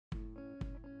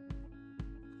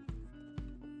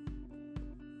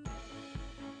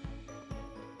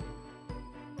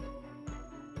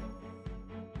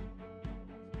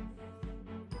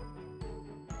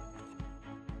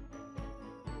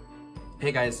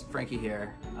Hey guys, Frankie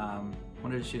here.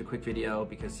 Wanted to shoot a quick video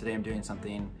because today I'm doing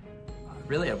something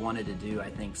really I've wanted to do, I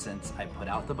think, since I put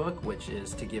out the book, which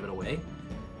is to give it away.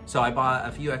 So I bought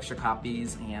a few extra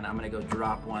copies and I'm gonna go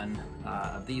drop one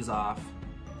of these off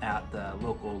at the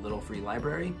local Little Free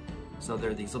Library. So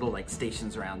there are these little like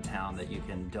stations around town that you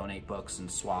can donate books and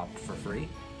swap for free.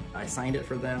 I signed it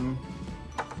for them,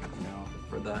 you know,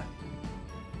 for the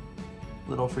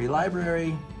Little Free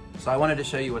Library. So I wanted to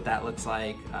show you what that looks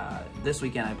like. This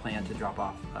weekend I plan to drop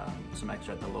off some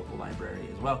extra at the local library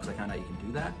as well, because I found out you can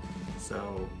do that.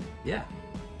 So yeah,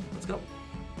 let's go.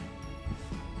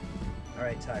 All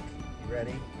right, Tuck, you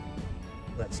ready?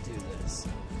 Let's do this.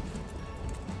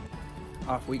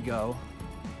 Off we go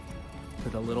to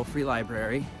the Little Free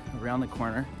Library around the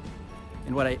corner.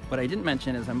 And what I didn't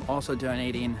mention is I'm also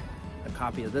donating a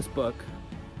copy of this book,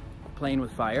 Playing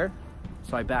with Fire.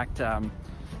 So I backed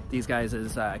these guys'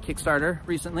 Kickstarter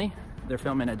recently. They're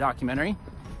filming a documentary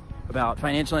about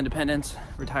financial independence,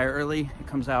 retire early. It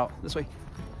comes out this week.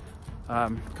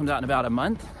 Comes out in about a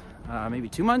month, maybe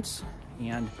 2 months,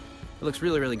 and it looks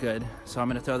really, really good. So I'm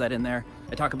gonna throw that in there.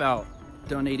 I talk about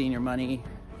donating your money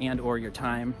and or your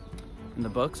time in the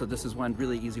book. So this is one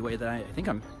really easy way that I think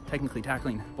I'm technically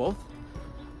tackling both.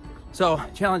 So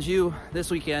challenge you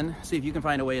this weekend, see if you can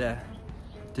find a way to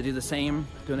do the same,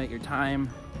 donate your time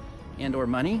and or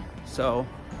money. So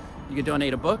you could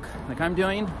donate a book like I'm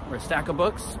doing, or a stack of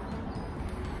books.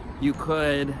 You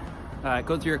could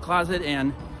go through your closet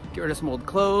and get rid of some old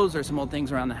clothes or some old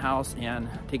things around the house and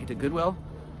take it to Goodwill.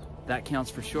 That counts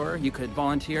for sure. You could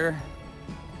volunteer,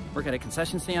 work at a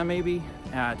concession stand maybe,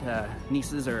 at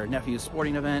niece's or nephew's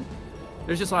sporting event.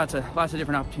 There's just lots of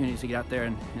different opportunities to get out there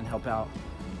and help out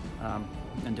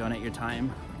and donate your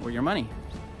time or your money.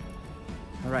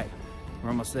 All right, we're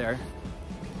almost there.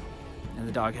 And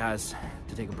the dog has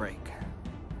to take a break.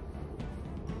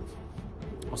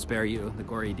 I'll spare you the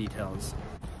gory details.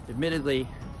 Admittedly,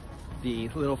 the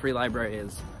Little Free Library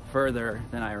is further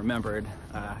than I remembered.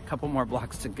 A couple more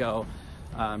blocks to go.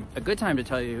 A good time to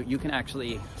tell you, you can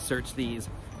actually search these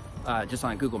just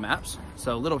on Google Maps.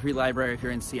 So Little Free Library if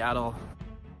you're in Seattle.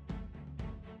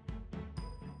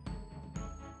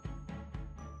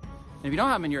 And if you don't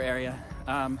have them in your area,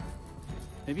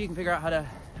 maybe you can figure out how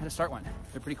to start one.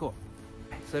 They're pretty cool.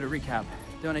 So to recap,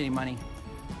 donating money,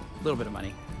 a little bit of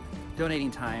money,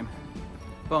 donating time,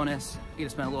 bonus, you get to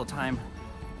spend a little time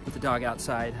with the dog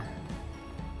outside.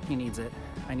 He needs it.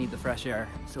 I need the fresh air.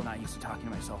 Still not used to talking to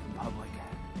myself in public.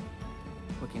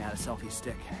 Looking at a selfie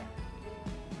stick.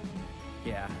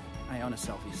 Yeah, I own a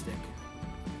selfie stick.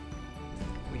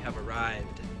 We have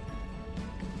arrived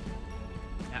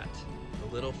at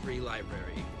the Little Free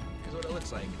Library. Here's what it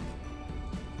looks like.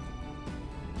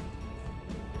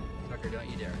 Tucker, don't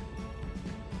you dare.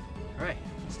 All right,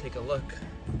 let's take a look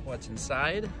at what's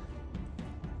inside.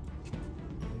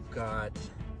 We've got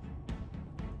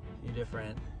a few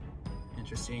different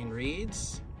interesting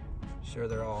reads. Sure,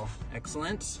 they're all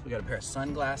excellent. We got a pair of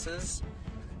sunglasses,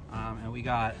 and we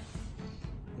got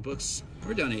the books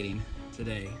we're donating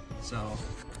today. So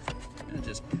I'm gonna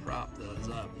just prop those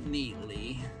up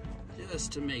neatly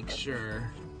just to make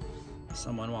sure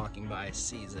someone walking by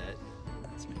sees it.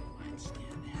 Let's make mine stand.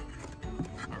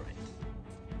 All right.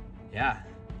 Yeah,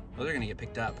 well, they're gonna get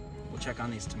picked up. We'll check on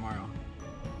these tomorrow.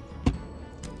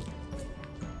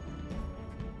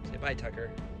 Say bye,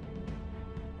 Tucker.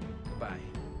 Goodbye.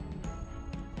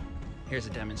 Here's a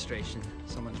demonstration.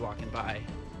 Someone's walking by.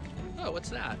 Oh, what's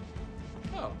that?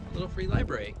 Oh, Little Free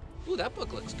Library. Ooh, that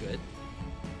book looks good.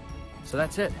 So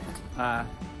that's it. I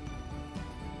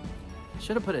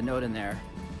should have put a note in there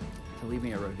to leave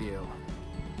me a review.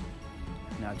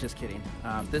 No, just kidding.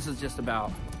 This is just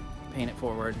about paying it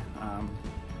forward,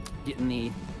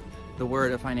 getting the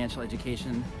word of financial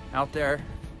education out there.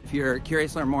 If you're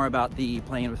curious to learn more about the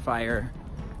Playing with Fire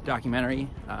documentary,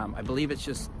 I believe it's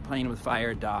just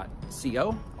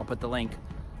playingwithfire.co. I'll put the link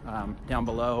down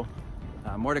below.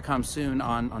 More to come soon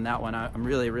on that one. I'm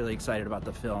really, really excited about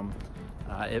the film.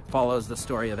 It follows the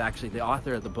story of actually the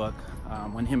author of the book,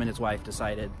 when him and his wife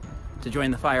decided to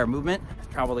join the fire movement,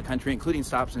 travel the country, including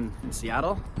stops in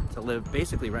Seattle, to live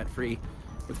basically rent-free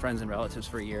with friends and relatives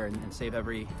for a year and save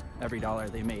every dollar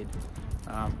they made.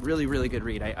 Really, really good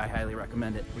read. I highly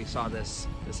recommend it. We saw this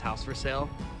house for sale,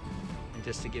 and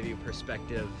just to give you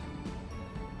perspective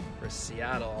for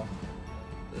Seattle,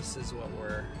 this is what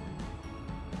we're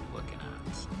looking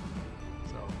at. So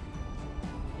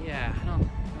yeah, I don't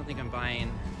think I'm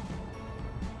buying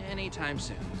anytime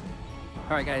soon.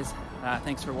 All right, guys,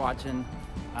 thanks for watching.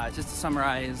 Just to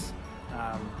summarize,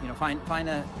 you know, find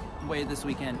a way this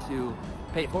weekend to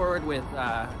pay it forward with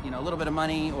you know, a little bit of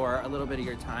money or a little bit of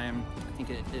your time. I think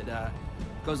it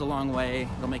goes a long way.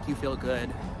 It'll make you feel good.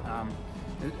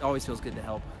 It always feels good to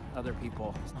help other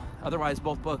people. Otherwise,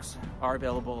 both books are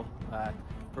available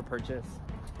for purchase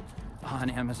on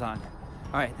Amazon.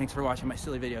 All right, thanks for watching my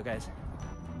silly video, guys.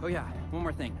 Oh yeah, one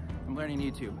more thing. I'm learning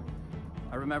YouTube.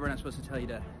 I remembered I'm supposed to tell you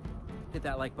to hit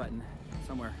that like button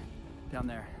somewhere down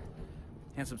there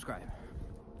and subscribe.